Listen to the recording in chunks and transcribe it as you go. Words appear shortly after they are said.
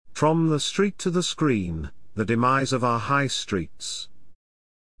From the street to the screen, the demise of our high streets.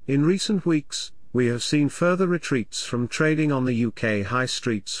 In recent weeks, we have seen further retreats from trading on the UK high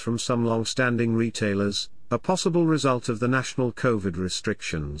streets from some long-standing retailers, a possible result of the national COVID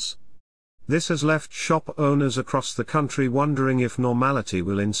restrictions. This has left shop owners across the country wondering if normality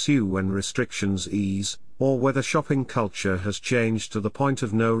will ensue when restrictions ease, or whether shopping culture has changed to the point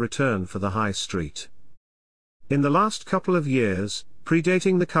of no return for the high street. In the last couple of years,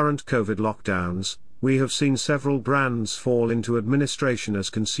 predating the current COVID lockdowns, we have seen several brands fall into administration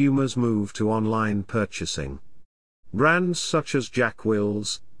as consumers move to online purchasing. Brands such as Jack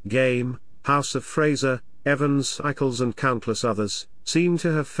Wills, Game, House of Fraser, Evans Cycles and countless others, seem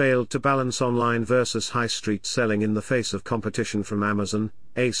to have failed to balance online versus high street selling in the face of competition from Amazon,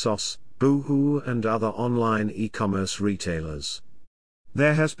 ASOS, Boohoo and other online e-commerce retailers.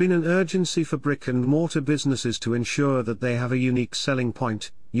 There has been an urgency for brick-and-mortar businesses to ensure that they have a unique selling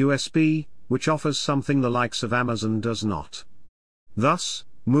point, USP, which offers something the likes of Amazon does not. Thus,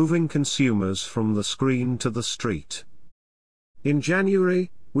 moving consumers from the screen to the street. In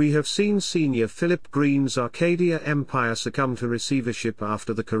January, we have seen senior Philip Green's Arcadia Empire succumb to receivership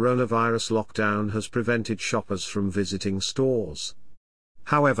after the coronavirus lockdown has prevented shoppers from visiting stores.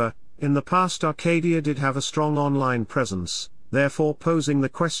 However, in the past Arcadia did have a strong online presence, therefore posing the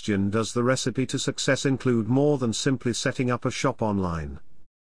question, does the recipe to success include more than simply setting up a shop online?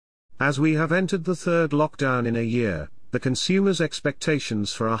 As we have entered the third lockdown in a year, the consumer's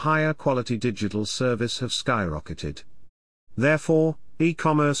expectations for a higher quality digital service have skyrocketed. Therefore,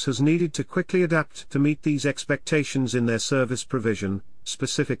 e-commerce has needed to quickly adapt to meet these expectations in their service provision,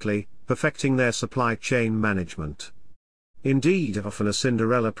 specifically, perfecting their supply chain management. Indeed, often a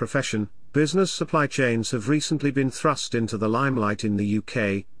Cinderella profession, business supply chains have recently been thrust into the limelight in the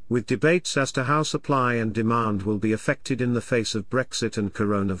UK, with debates as to how supply and demand will be affected in the face of Brexit and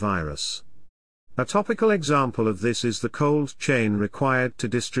coronavirus. A topical example of this is the cold chain required to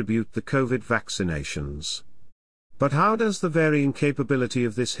distribute the COVID vaccinations. But how does the varying capability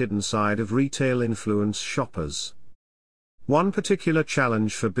of this hidden side of retail influence shoppers? One particular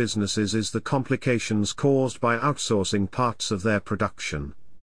challenge for businesses is the complications caused by outsourcing parts of their production.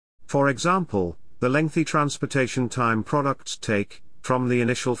 For example, the lengthy transportation time products take, from the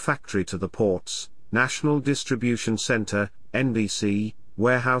initial factory to the ports, National Distribution Center, NDC,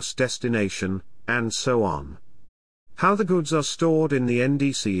 warehouse destination, and so on. How the goods are stored in the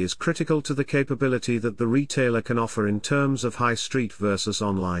NDC is critical to the capability that the retailer can offer in terms of high street versus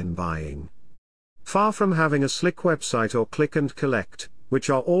online buying. Far from having a slick website or click and collect, which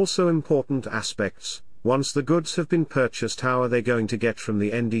are also important aspects, once the goods have been purchased, how are they going to get from the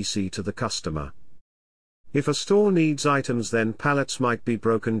NDC to the customer? If a store needs items, then pallets might be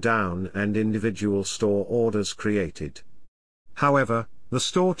broken down and individual store orders created. However, the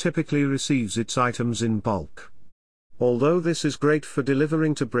store typically receives its items in bulk. Although this is great for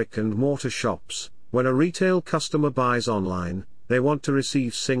delivering to brick-and-mortar shops, when a retail customer buys online, they want to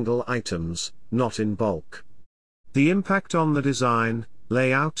receive single items, not in bulk. The impact on the design,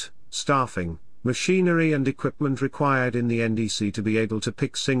 layout, staffing, machinery and equipment required in the NDC to be able to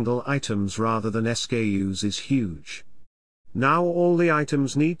pick single items rather than SKUs is huge. Now all the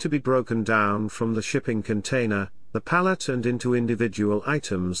items need to be broken down from the shipping container, the pallet, and into individual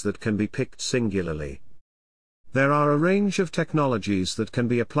items that can be picked singularly. There are a range of technologies that can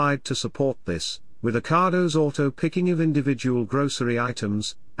be applied to support this, with Ocado's auto-picking of individual grocery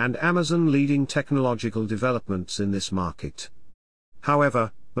items, and Amazon leading technological developments in this market.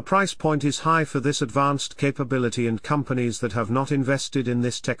 However, the price point is high for this advanced capability, and companies that have not invested in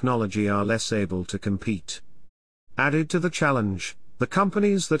this technology are less able to compete. Added to the challenge, the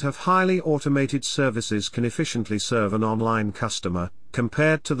companies that have highly automated services can efficiently serve an online customer,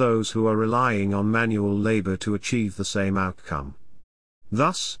 compared to those who are relying on manual labor to achieve the same outcome.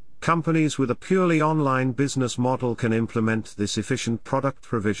 Thus, companies with a purely online business model can implement this efficient product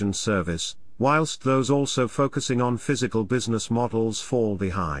provision service, whilst those also focusing on physical business models fall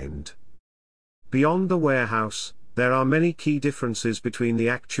behind. Beyond the warehouse, there are many key differences between the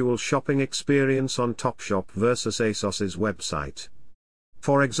actual shopping experience on Topshop versus ASOS's website.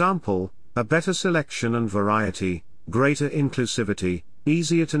 For example, a better selection and variety, greater inclusivity,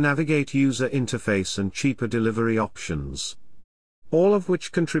 easier to navigate user interface and cheaper delivery options. All of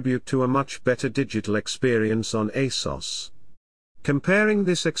which contribute to a much better digital experience on ASOS. Comparing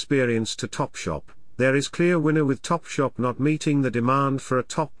this experience to Topshop, there is clear winner with Topshop not meeting the demand for a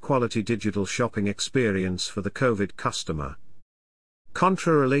top-quality digital shopping experience for the COVID customer.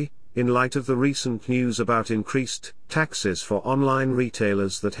 Contrarily, in light of the recent news about increased taxes for online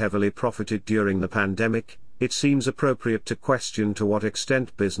retailers that heavily profited during the pandemic, it seems appropriate to question to what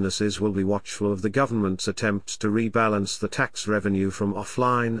extent businesses will be watchful of the government's attempts to rebalance the tax revenue from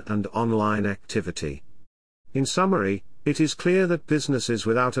offline and online activity. In summary, it is clear that businesses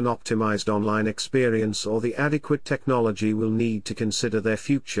without an optimized online experience or the adequate technology will need to consider their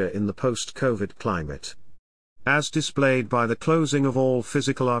future in the post-COVID climate. As displayed by the closing of all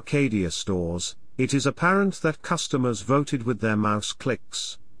physical Arcadia stores, it is apparent that customers voted with their mouse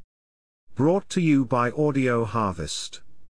clicks. Brought to you by Audio Harvest.